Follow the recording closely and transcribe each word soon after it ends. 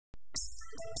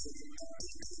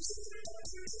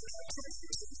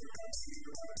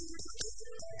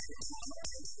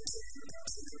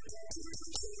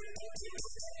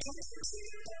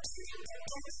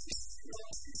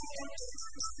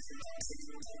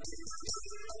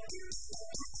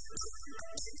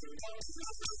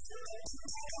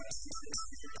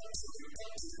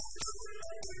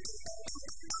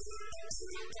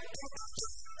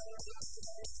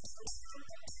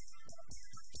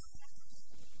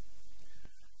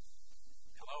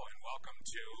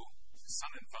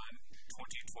Sun and Fun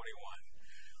 2021.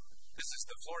 This is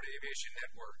the Florida Aviation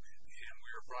Network, and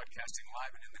we are broadcasting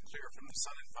live and in the clear from the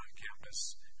Sun and Fun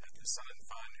campus at the Sun and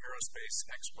Fun Aerospace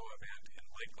Expo event in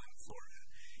Lakeland, Florida.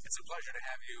 It's a pleasure to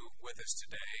have you with us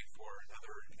today for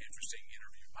another interesting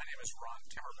interview. My name is Ron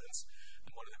Timmermans.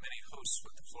 I'm one of the many hosts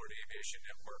with the Florida Aviation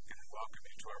Network, and I welcome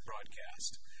you to our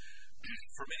broadcast.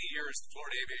 For many years, the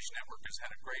Florida Aviation Network has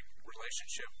had a great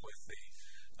relationship with the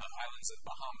islands of the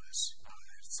Bahamas.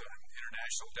 It's an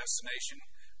international destination.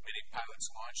 Many pilots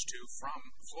launch to from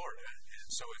Florida, and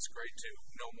so it's great to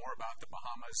know more about the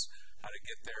Bahamas, how to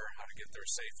get there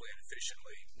safely and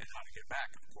efficiently, and how to get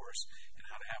back, of course, and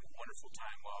how to have a wonderful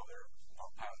time while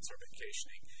pilots are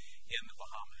vacationing in the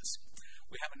Bahamas.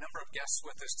 We have a number of guests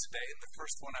with us today, and the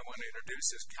first one I want to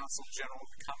introduce is Consul General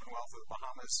of the Commonwealth of the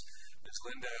Bahamas, Ms.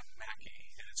 Linda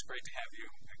Mackey, and it's great to have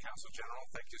you, Consul General.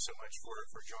 Thank you so much for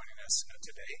joining us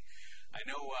today. I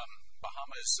know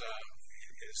Bahamas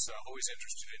is always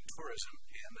interested in tourism,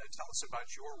 and tell us about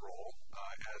your role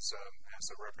as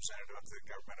a representative of the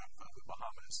government of the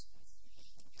Bahamas.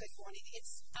 Good morning.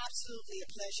 It's absolutely a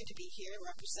pleasure to be here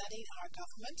representing our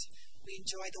government. We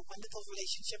enjoy the wonderful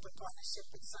relationship and partnership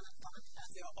with Sun and Fun, and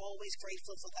we are always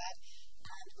grateful for that.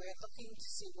 And we're looking to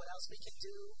see what else we can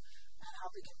do and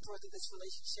how we can further this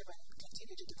relationship and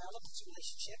continue to develop this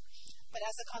relationship. But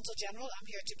as the Consul General, I'm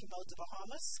here to promote the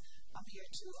Bahamas. I'm here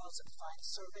to also provide a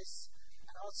service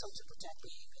and also to protect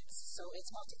the humans. So it's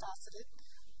multifaceted.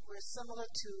 Our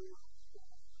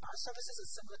services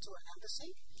are similar to an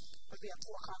embassy, but we have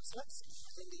 4 consulates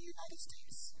within the United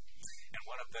States. And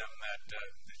one of them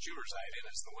that you reside in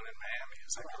is the one in Miami,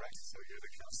 is that correct? So you're the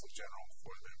Consul General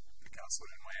for the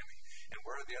consulate in Miami. And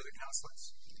where are the other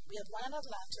consulates? We have one in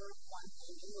Atlanta, one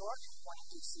in New York, one in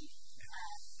D.C.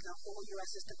 And the whole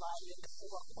U.S. is divided into 4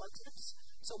 quadrants,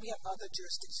 so we have other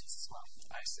jurisdictions as well.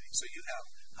 I see. So you have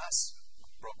us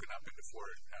broken up into 4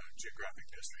 geographic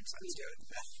districts. That's good.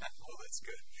 Well, that's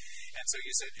good. And so you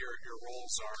said your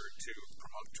roles are to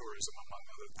promote tourism, among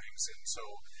other things. And so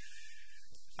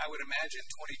I would imagine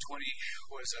 2020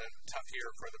 was a tough year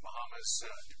for the Bahamas,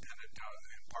 dependent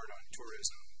in part on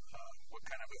tourism. What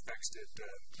kind of effects did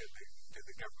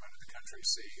the government of the country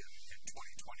see in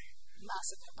 2020?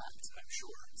 Massive impact. I'm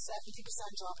sure. 70%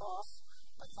 drop off,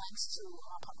 but thanks to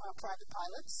our private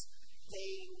pilots,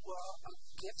 they were a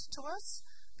gift to us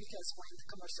because when the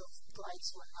commercial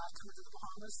flights were not coming to the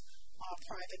Bahamas, our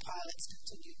private pilots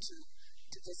continued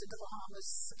to visit the Bahamas,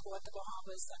 support the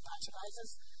Bahamas, and patronize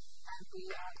us, and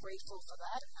we are grateful for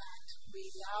that. And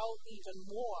we now even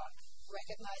more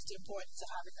recognize the importance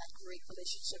of having that great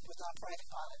relationship with our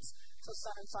private pilots. So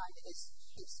Sun and Fun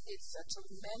it's a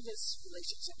tremendous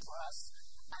relationship for us,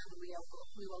 and we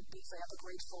will be forever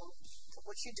grateful for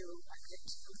what you do and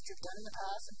what you've done in the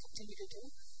past and continue to do.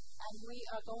 And we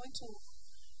are going to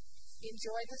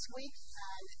enjoy this week,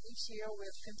 and each year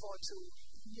we're looking forward to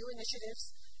new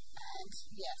initiatives. And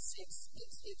yes, it's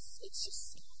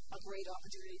just a great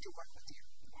opportunity to work with you.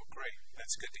 Well, great.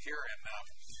 That's good to hear. And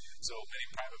so many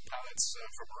private pilots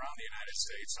from around the United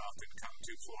States often come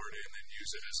to Florida and then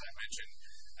use it, as I mentioned,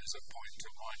 as a point to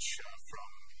launch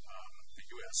from the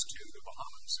U.S. to the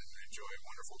Bahamas and enjoy a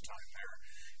wonderful time there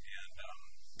and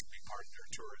be part of their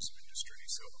tourism industry.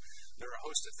 So there are a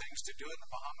host of things to do in the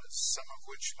Bahamas, some of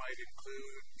which might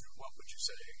include, what would you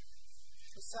say?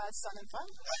 Besides Sun and Fun?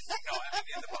 No, I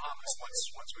mean in the Bahamas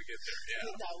once we get there,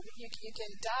 yeah. You can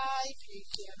dive, you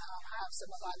can have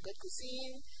some of our good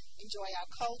cuisine, enjoy our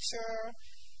culture.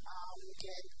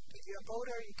 If you're a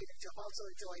boater, you can also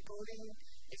enjoy boating.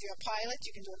 If you're a pilot,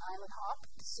 you can do an island hop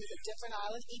to see the different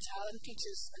islands. Each island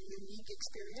features a unique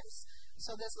experience.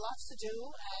 So there's lots to do.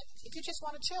 And if you just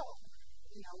want to chill,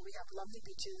 we have lovely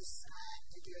beaches.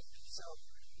 So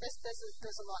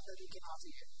there's a lot that we can offer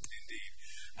you. Indeed.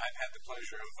 I've had the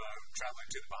pleasure of traveling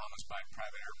to the Bahamas by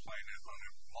private airplane on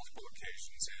multiple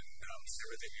occasions, and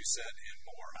everything you said and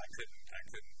more. I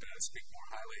couldn't speak more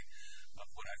highly of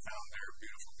what I found there.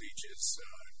 Beautiful beaches,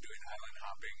 doing island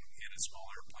hopping in a small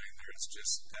airplane there.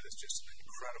 That is just an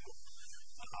incredible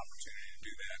opportunity to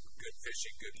do that. Good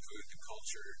fishing, good food, the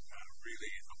culture,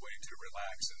 really a way to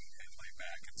relax and lay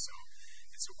back. And so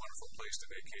it's a wonderful place to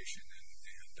vacation, and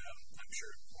I'm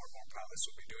sure more and more pilots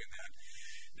will be doing that.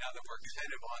 Now that we're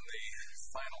kind of on the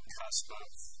final cusp of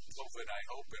COVID, I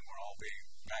hope, and we'll all be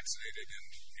vaccinated and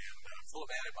full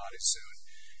of antibodies soon,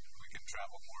 we can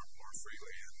travel more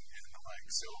freely and the like.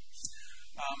 So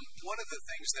one of the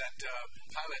things that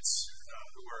pilots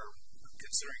who are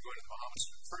considering going to the Bahamas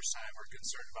for the first time are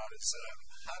concerned about is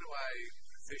how do I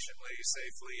efficiently,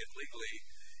 safely, and legally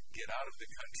get out of the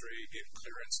country, get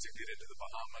clearance to get into the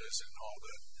Bahamas, and all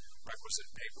the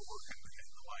requisite paperwork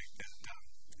and the like that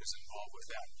is involved with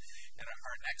that. And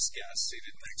our next guest,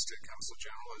 seated next to Consul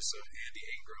General, is Andy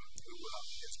Ingraham, who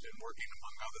has been working,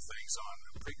 among other things, on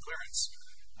pre-clearance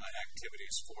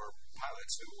activities for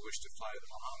pilots who wish to fly to the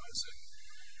Bahamas. And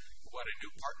what a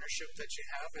new partnership that you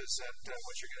have. Is that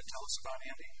what you're going to tell us about,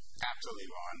 Andy? Absolutely,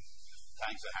 Ron.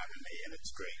 Thanks for having me, and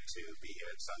it's great to be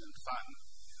here at Sun and Fun.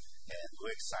 And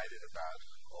we're excited about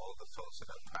all the folks that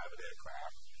have private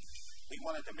aircraft. We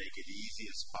wanted to make it easy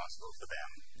as possible for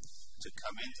them to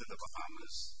come into the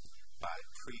Bahamas by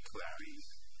pre-clearing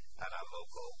at our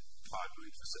local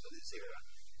partnering facilities here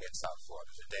in South Florida.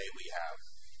 Today we have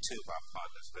two of our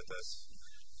partners with us,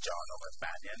 John over at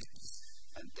Banyan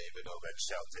and David over at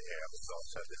Shelter Air, who's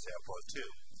also at this airport too.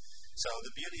 So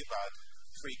the beauty about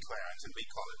pre-clearance, and we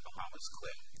call it Bahamas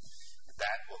Clear,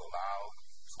 that will allow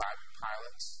private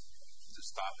pilots to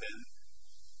stop in,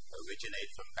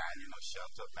 originate from Banyan or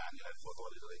Shelter, Banyan at Fort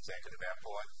Lauderdale Executive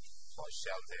Airport, or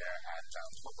Shelter Air at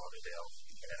Fort Lauderdale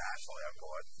International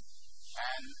Airport,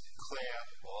 and clear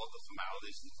all the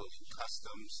formalities, including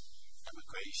customs,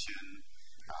 immigration,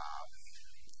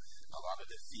 a lot of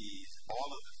the fees. All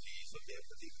of the fees will be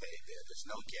able to be paid there. There's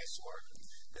no guesswork.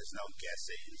 There's no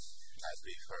guessing, as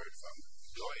we've heard from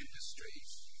your industry.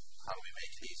 How do we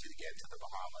make it easy to get to the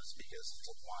Bahamas? Because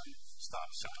it's a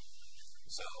one-stop shop.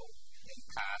 So in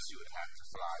the past, you would have to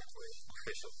fly to an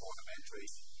official port of entry,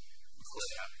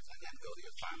 clear, and then go to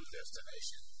your final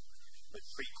destination. With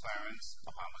pre-clearance,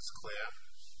 Bahamas Clear,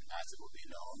 as it will be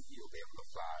known, you'll be able to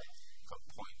fly from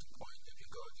point to point. If you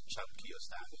go to Chubkey or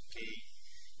Stanley Key,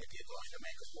 if you're going to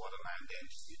make a water landing,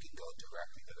 you can go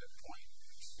directly to that point.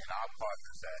 And our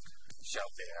partners at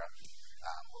Shelter Air,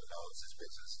 who knows this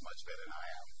business much better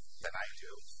than I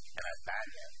do, and at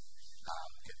Banyan,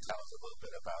 can tell us a little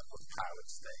bit about what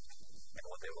pilots think and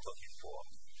what they were looking for.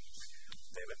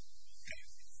 David?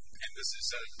 And this is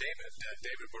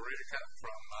David Buriticia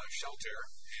from Shelter,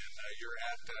 and you're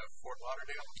at Fort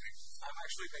Lauderdale. I'm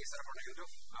actually based out of Orlando.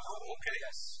 Okay.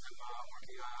 Yes, I'm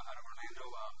working out of Orlando.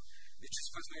 It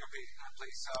just puts me in a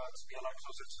place to be a lot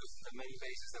closer to the many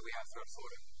bases that we have throughout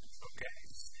Florida. Okay.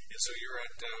 And so you're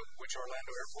at which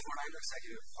Orlando airport? Orlando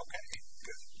Executive. Okay,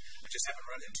 good. I just haven't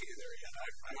run into you there yet. I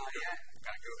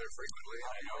kind of go there frequently.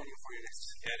 I know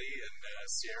Eddie and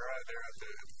Sierra, they're at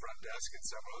the front desk, and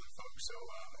several other folks, so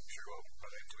I'm sure we'll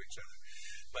run into each other.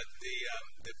 But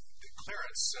the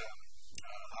clearance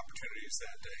opportunities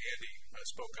that Andy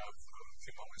spoke of a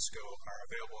few moments ago are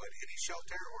available at any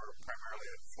shelter or primarily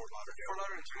at Fort Lauderdale? Fort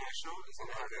Lauderdale International is in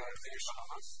the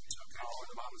Bahamas, or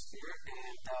the Bahamas here,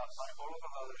 and all of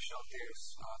our other shelters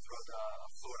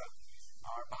throughout Florida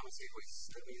are Bahamas gateways.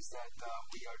 That means that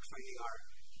we are training our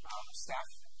staff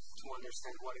to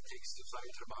understand what it takes to fly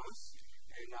into the Bahamas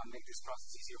and make this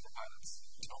process easier for pilots.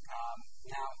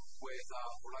 Now, with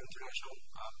Fort Lauderdale International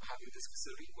having this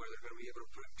facility where they're going to be able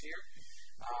to put it clear,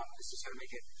 it's just going to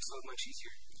make it so much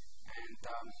easier. And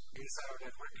inside our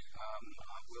network,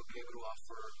 we'll be able to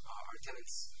offer our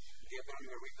tenants the ability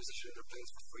to reposition their planes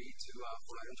for free to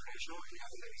Fort Lauderdale International and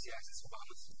having that easy access to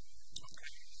Bahamas.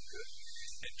 Okay, good.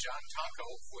 And John Tonko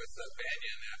with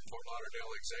Banyan at Fort Lauderdale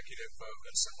Executive,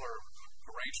 a similar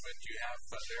arrangement you have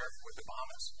there with the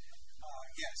Bahamas?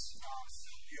 Yes.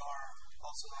 We are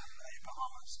also on a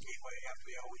Bahamas gateway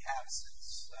FBO. We have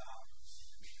since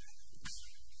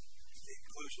the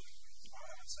inclusion,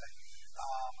 I would say.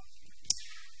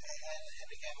 And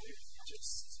again,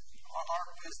 our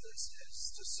business is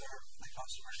to serve the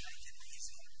customer and make it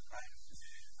easy, right?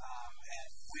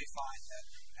 And we find that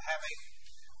having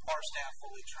our staff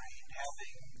fully trained,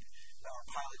 having our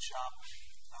pilot shop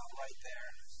right there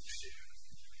to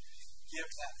give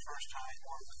that first time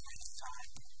or the second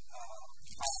time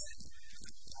pilot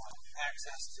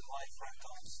access to life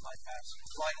rentals, life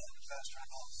vest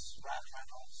rentals, raft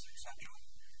rentals, etc.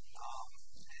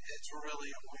 It's really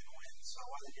a win-win. So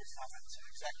whether you're coming to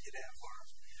executive or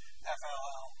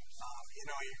FLL, you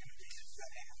know you're going to be in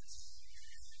good hands.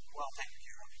 Well taken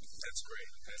care of. That's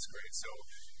great. That's great. So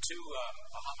two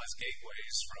Bahamas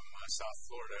gateways from South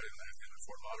Florida in the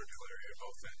Fort Lauderdale area,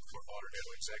 both at Fort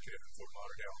Lauderdale Executive and Fort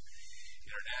Lauderdale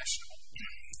International.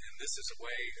 And this is a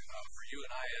way for you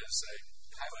and I as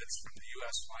pilots from the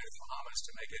U.S. fly to Bahamas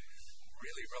to make it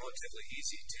really relatively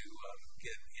easy to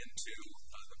get into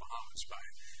the Bahamas by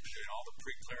doing all the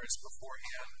pre-clearance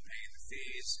beforehand, paying the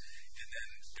fees, and then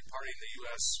departing the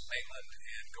U.S. mainland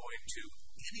and going to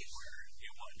anywhere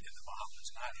you want in the Bahamas,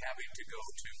 not having to go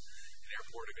to an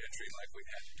airport of entry like we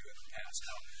had to do in the past.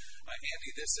 Now,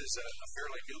 Andy, this is a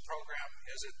fairly new program.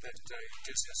 Is it that you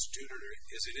just instituted, or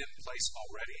is it in place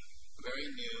already? Very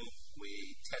new.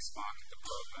 We test market the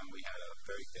program. We had a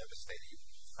very devastating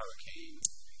hurricane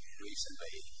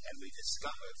recently, and we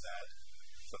discovered that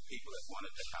for people that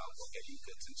wanted to help with getting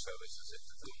goods and services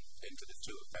into the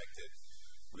two affected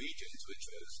regions, which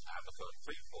was Abaco and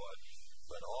Freeport,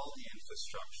 but all the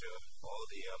infrastructure, all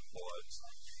the airports,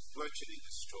 virtually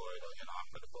destroyed or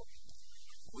inoperable.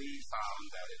 We found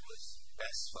that it was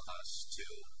best for us to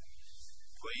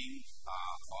bring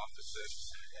officers,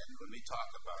 and when we talk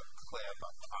about CLAIR,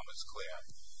 about Bahamas CLAIR,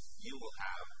 you will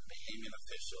have Bahamian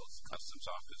officials, customs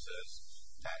officers,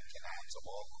 that can answer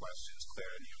all questions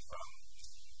clearing you from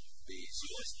these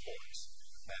U.S. ports.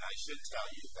 And I should tell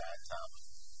you that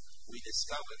we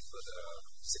discovered for the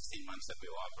 16 months that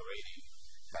we were operating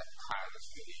that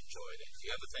pilots really enjoyed it.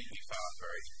 The other thing we found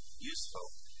very useful,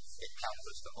 it helped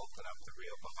us to open up the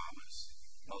real Bahamas.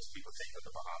 Most people think of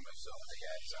the Bahamas only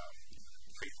as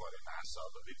Freeport and Nassau,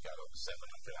 but we've got over 700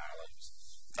 islands,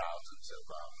 thousands of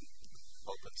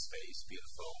open space,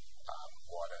 beautiful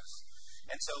waters.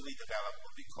 And so we developed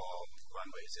what we call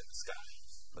runways in the sky.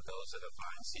 For those that are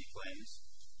flying seaplanes,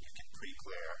 you can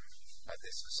pre-clear at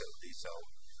this facility. So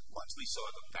once we saw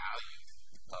the value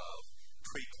of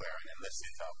pre-clearing and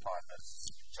listening to our partners,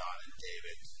 John and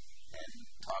David, and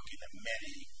talking to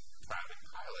many private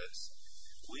pilots,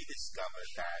 we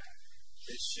discovered that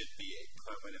this should be a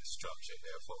permanent structure.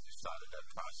 Therefore, we started that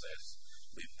process.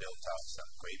 We've built out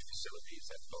some great facilities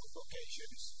at both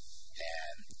locations,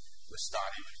 and we're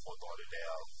starting in Fort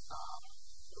Lauderdale.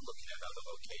 We're looking at other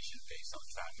locations based on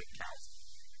traffic count.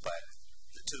 But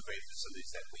the two great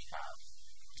facilities that we have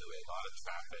do a lot of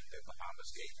traffic. They're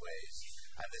Bahamas gateways,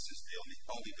 and this is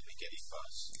only the beginning for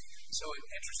us. So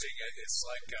interesting. It's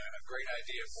like a great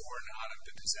idea born out of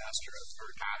the disaster of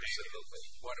Hurricane. Absolutely.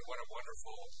 What a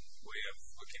wonderful way of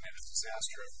looking at a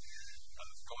disaster, of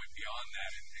going beyond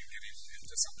that and getting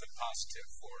into something positive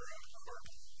for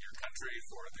your country,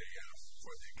 for the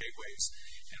gateways,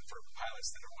 and for pilots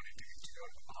that are wanting to go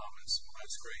to the Bahamas. Well,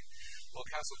 that's great. Well,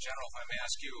 Consul General, if I may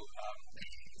ask you,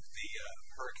 the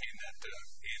hurricane that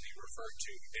Andy referred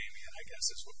to, Damien, I guess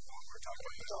is what we're talking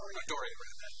about. Dorian,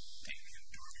 rather than Damien.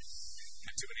 Dorian.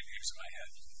 Got too many names in my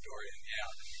head. Dorian,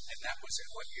 yeah. And that was in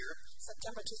what year?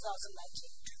 September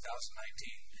 2019.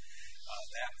 2019.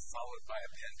 That followed by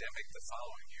a pandemic the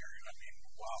following year. I mean,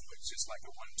 wow, it's just like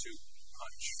a 1-2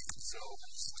 punch. So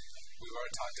we've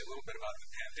already talked a little bit about the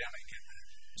pandemic and the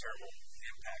terrible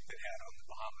impact it had on the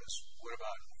Bahamas. What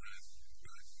about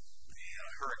the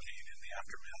hurricane and the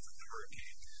aftermath of the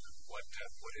hurricane? What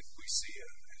did we see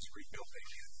as rebuilding,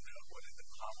 and what did the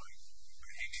Bahamian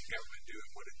government do,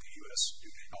 and what did the U.S. do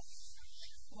to help?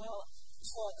 Well,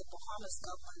 for the Bahamas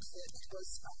government, it was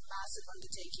a massive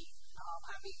undertaking.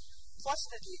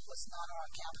 Fortunately, it was not our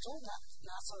capital, not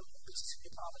Nassau, Buriticia,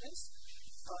 Providence,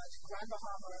 but Grand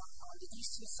Bahama on the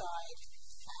eastern side,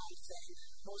 and then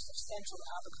most of central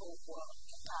Abaco were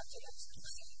impacted and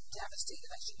devastated,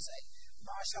 I should say.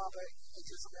 Marsh Harbor,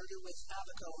 which is familiar with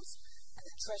Abacos, and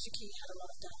then Treasure Key had a lot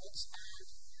of damage. And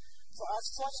for us,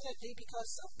 fortunately,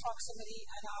 because of proximity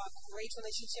and our great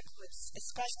relationship with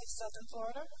especially southern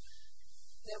Florida,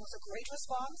 there was a great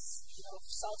response.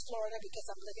 South Florida, because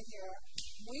I'm living here,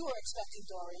 we were expecting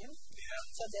Dorian. Yeah.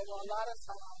 So there were a lot of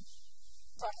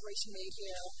preparation made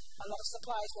here. A lot of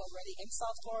supplies were already in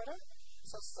South Florida.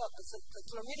 So the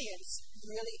Floridians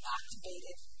really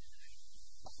activated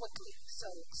quickly. So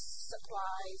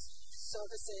supplies,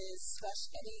 services,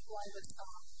 anyone with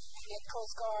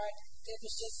Coast Guard, there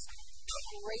was just a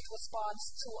great response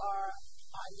to our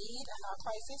need and our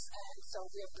crisis, and so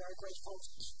we are very grateful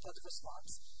for the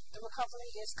response. The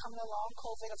recovery is coming along.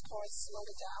 COVID, of course, slowed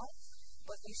it down,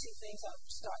 but we see things are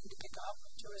starting to pick up.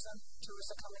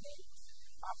 Tourists are coming in.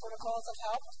 Our protocols have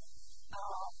helped.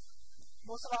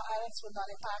 Most of our islands were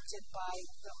not impacted by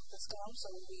the storm, so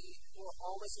we were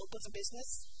always open for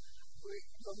business. We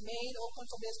remain open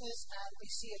for business, and we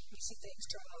see things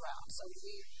turning around. So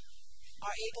we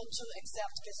are able to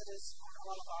accept visitors on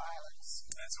all of our islands.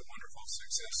 That's a wonderful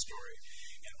success story.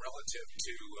 And relative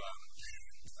to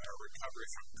our recovery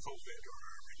from COVID or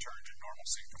our return to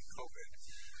normalcy from COVID,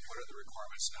 what are the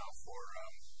requirements now for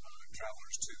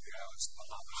travelers to the islands of the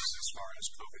Bahamas as far as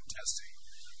COVID testing?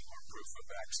 or proof of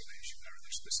vaccination? Are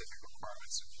there specific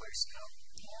requirements in place now?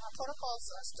 Yeah, our protocols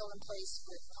are still in place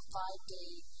with a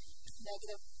 5-day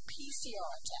negative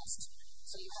PCR test.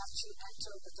 So you have to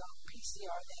enter with a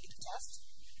PCR negative test.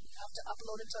 You have to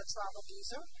upload it to a travel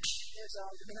visa. There's a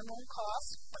minimum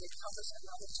cost, but it covers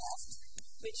another test,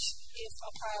 which if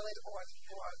a pilot or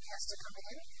has to come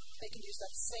in, they can use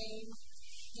that same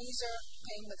visa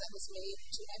payment that was made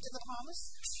to enter the Bahamas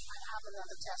and have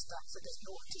another test done, so there's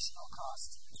no additional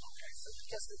cost. Okay. So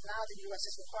because now the U.S.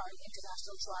 is requiring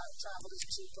international travelers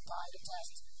to provide a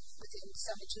test within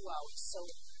 72 hours. So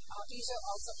our visa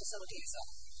also facilitates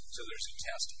that. So there's a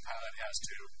test a pilot has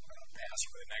to pass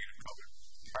with a negative COVID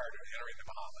prior to entering the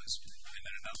Bahamas, and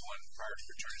then another one prior to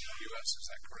returning to the U.S. Is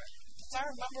that correct? If I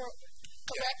remember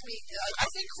correctly, I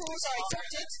think crews are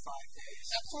exempted.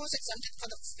 Crews exempted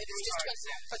for if it's just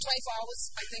for 24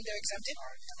 hours. I think they're exempted.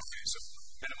 Okay, so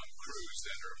minimum crews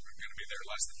that are going to be there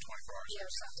less than 24 hours. Yeah,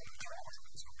 exactly.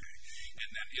 Okay. And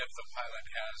then if the pilot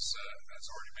has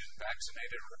already been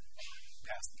vaccinated or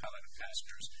passed the pilot and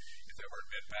passengers, if they've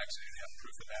already been vaccinated and have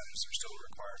proof of that, is there still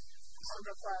required?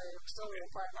 Still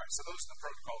required. All right, so those are the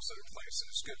protocols that are in place, and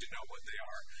it's good to know what they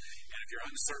are. And if you're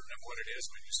uncertain of what it is,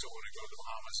 but you still want to go to the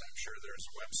Bahamas, I'm sure there's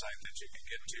a website that you can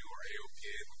get to, or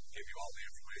AOPA will give you all the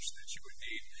information that you would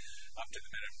need up to the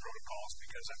minute protocols,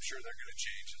 because I'm sure they're going to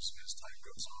change as time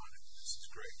goes on. This is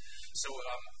great. So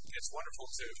it's wonderful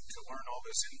to learn all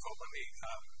this info. Let me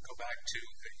go back to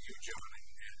you, John,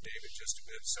 and David, just a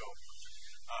bit. So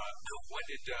when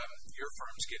did your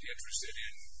firms get interested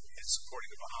in supporting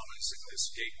the Bahamas in this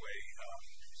gateway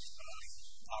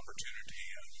opportunity?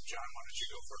 John, why don't you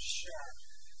go first? Sure.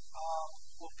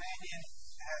 Well, Banyan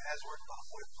has worked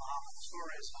with Bahamas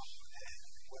tourism and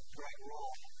with Greg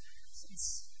Roll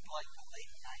since like the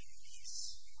late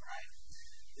 90s, right?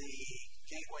 The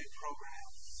Gateway program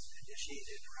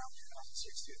initiated around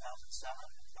 2006, 2007,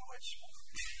 in which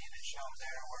Banyan and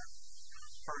Shelter were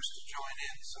first to join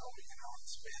in. So,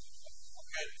 it's been a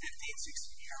good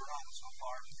 15-16 year run so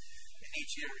far. And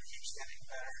each year it keeps getting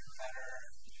better and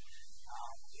better.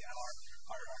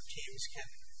 Our teams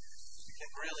can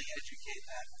really educate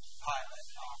that pilot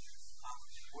on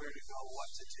where to go,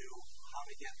 what to do, how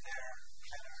to get there,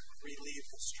 kind of relieve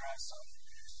the stress of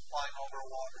flying over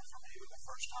water for maybe the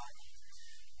first time.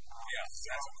 That's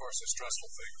of course a stressful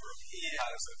thing for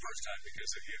pilots the first time, because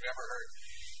if you've ever heard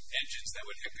engines that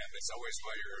would hiccup, it's always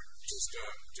while you're just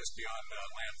beyond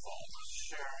landfall.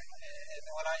 Sure. And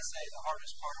when I say the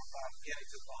hardest part about getting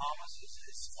to the Bahamas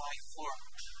is flying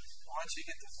Florida. Once you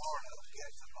get to Florida,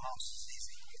 getting to the Bahamas is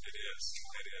easy. It is.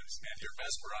 And you're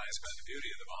mesmerized by the beauty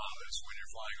of the Bahamas when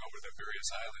you're flying over the various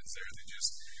islands there. They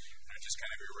just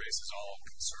kind of erases all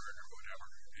concern or whatever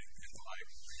in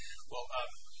life. Well,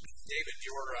 David,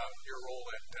 your role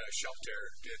at Shelter,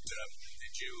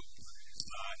 did you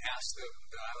ask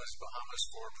the islands of Bahamas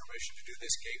for permission to do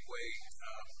this gateway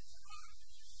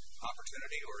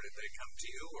opportunity, or did they come to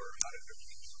you, or how did it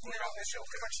work out with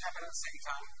Shelter? Pretty much happened at the same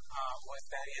time with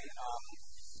Banyan.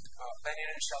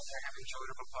 Banyan and Shelter have enjoyed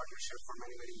a partnership for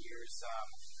many, many years,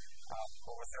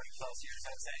 over 30 plus years,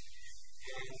 I'd say.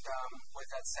 And with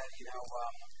that said,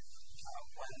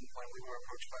 when we were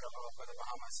approached by the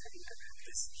Bahamas and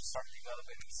this started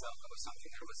developing itself, it was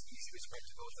something that was easy to spread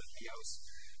to both of the POs.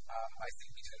 I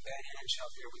think between Banyan and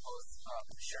Shelter, we both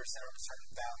share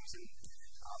certain values and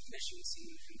missions,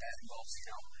 and that involves,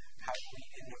 how do we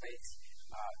innovate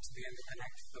to be able to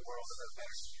connect the world a little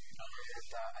better. And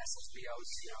as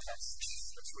SBOs,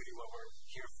 that's really what we're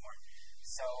here for.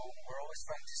 So we're always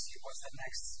trying to see what's the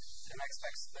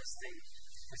next best thing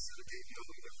to facilitate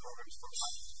the programs for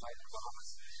flight to the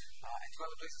Bahamas and to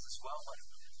other places as well. But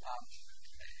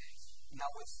now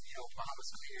with Bahamas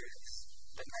here, it's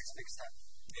the next big step.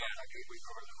 Yeah, we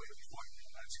covered it later before.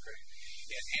 That's great.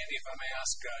 And Andy, if I may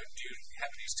ask, do you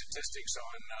have any statistics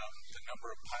on the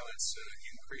number of pilots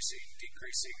increasing,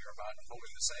 decreasing, or about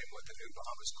holding the same with the new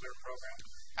Bahamas Clear program?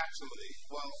 Absolutely.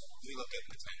 Well, we look at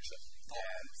potential.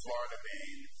 And Florida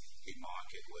being a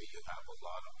market where you have a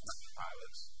lot of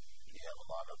pilots, you have a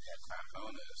lot of aircraft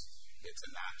owners, it's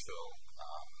a natural,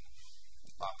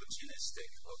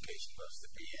 opportunistic location for us to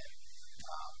be in.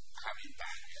 Having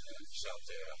Banyan and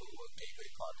Shelter, who were gateway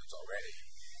partners already,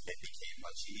 it became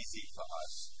much easier for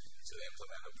us to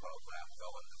implement a program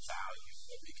knowing the value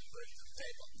that we can bring to the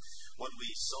table. What we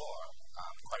saw,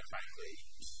 quite frankly,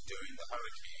 during the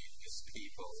hurricane is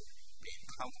people being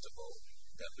comfortable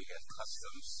that we had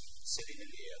customs sitting in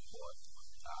the airport,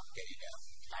 getting them,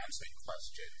 answering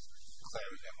questions,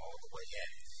 clearing them all the way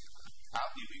in.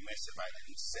 I'll be remiss if I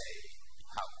didn't say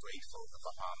how grateful the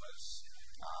Bahamas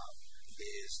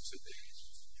is to the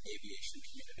aviation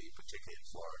community, particularly in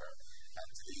Florida, and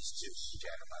to these two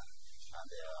gentlemen on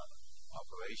their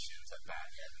operations at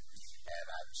Banyan and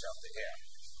at Shelter Air.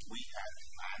 We had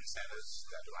land centers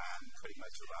that ran pretty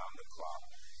much around the clock,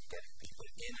 getting people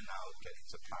in and out, getting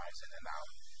supplies in and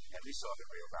out, and we saw the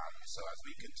real value. So as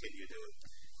we continue to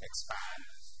expand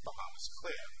Bahamas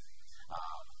Clear,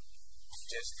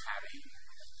 just having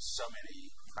so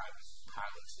many private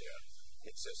pilots here,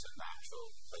 it's just a natural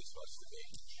place for us to be,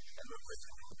 and we're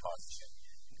grateful for the partnership.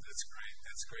 That's great.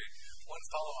 That's great. One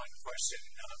follow-on question,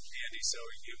 Andy. So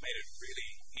you made it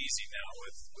really easy now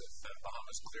with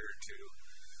Bahamas Clear to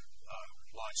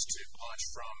launch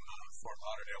from Fort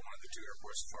Lauderdale, one of the two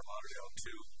airports in Fort Lauderdale,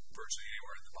 to virtually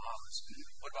anywhere in the Bahamas.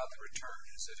 What about the return?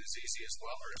 Is it as easy as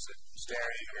well, or is it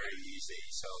very, very easy?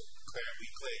 So we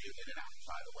clear you in and out,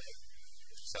 by the way.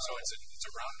 So it's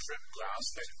a round trip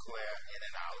clear in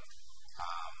and out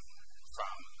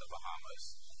from the Bahamas.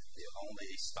 The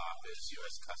only stop is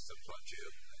U.S. Customs once you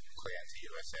clear into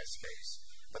U.S. airspace.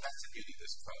 But that's the beauty of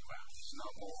this program. There's no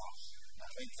more. I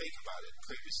mean, think about it.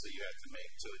 Previously, you had to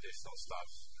make 2 additional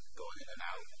stops going in and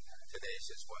out. Today, it's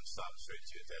just 1 stop straight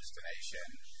to your destination.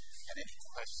 And any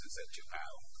questions that you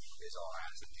have is all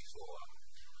answered before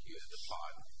you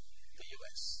depart the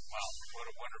U.S. Wow,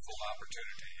 what a wonderful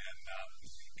opportunity. And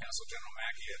Consul General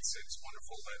Mackey, it's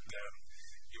wonderful that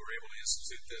you were able to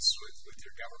institute this with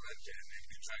your government and in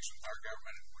conjunction with our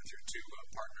government and with your 2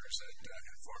 partners at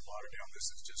Fort Lauderdale.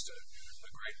 This is just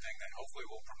a great thing that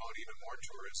hopefully will promote even more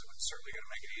tourism. It's certainly going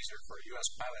to make it easier for U.S.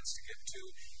 pilots to get to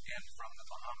and from the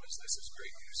Bahamas. This is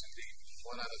great news indeed.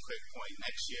 One other quick point.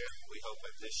 Next year, we hope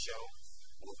at this show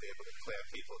we'll be able to clear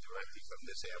people directly from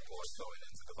this airport going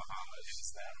into the Bahamas.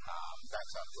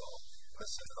 That's our goal.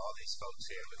 Listen, with all these folks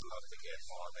here, we'd love to get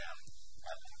more of them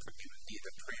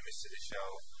either previous to the show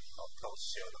or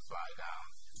post-show to fly down,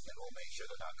 and we'll make sure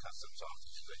that our customs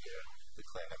officers are here to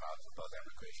clear them out for both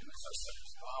immigration and customs.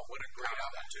 Wow, what a great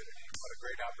opportunity. What a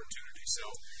great opportunity. So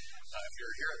if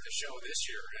you're here at the show this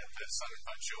year, at the Sun and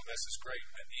Fun Show, this is great,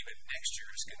 but even next year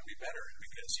is going to be better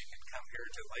because you can come here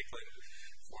to Lakeland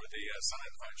for the Sun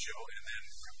and Fun Show, and then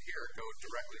from here go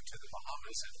directly to the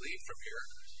Bahamas and leave from here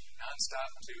nonstop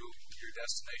to your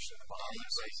destination in the Bahamas. Any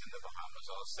place in the Bahamas,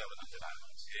 all 700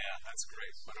 islands. Yeah, that's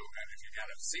great. And if you got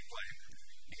a seaplane,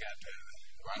 you got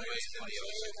runways in the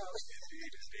ocean.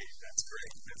 Indeed. That's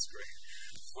great. That's great.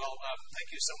 Well, thank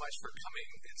you so much for coming.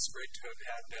 It's great to have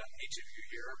had each of you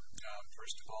here.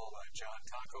 First of all, John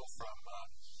Taco from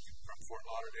Fort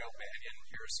Lauderdale, Banyan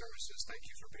Air Services. Thank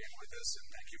you for being with us, and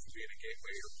thank you for being at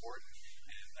Gateway Airport.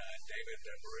 And David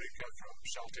Buriticia from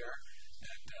Shelter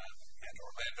and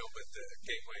Orlando, but the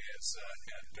Gateway is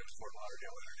at Fort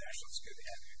Lauderdale International. It's good to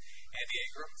have you. Andy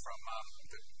Ingraham from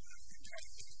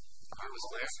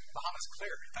Bahamas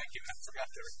Clear. Thank you. I forgot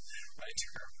the right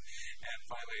term. And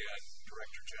finally,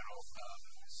 Director General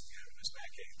Ms.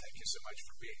 Mackey. Thank you so much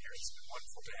for being here. It's been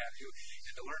wonderful to have you.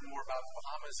 And to learn more about the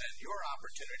Bahamas and your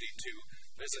opportunity to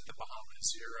visit the Bahamas.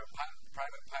 You're a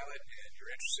private pilot and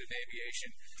you're interested in aviation.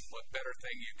 What better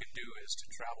thing you can do is to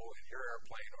travel in your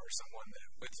airplane or someone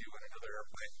with you in another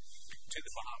airplane to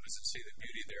the Bahamas and see the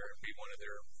beauty there and be one of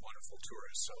their wonderful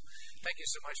tourists. So thank you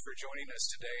so much for joining us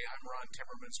today. I'm Ron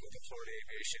Timmermans with the Florida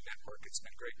Aviation Network. It's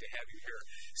been great to have you here.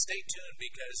 Stay tuned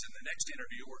because in the next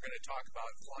interview we're going to talk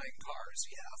about flying cars.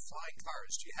 Yeah, flying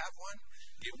cars. Do you have one?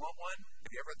 Do you want one?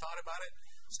 Have you ever thought about it?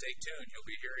 Stay tuned. You'll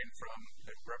be hearing from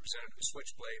the representative of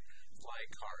Switchblade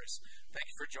Flying Cars. Thank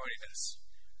you for joining us.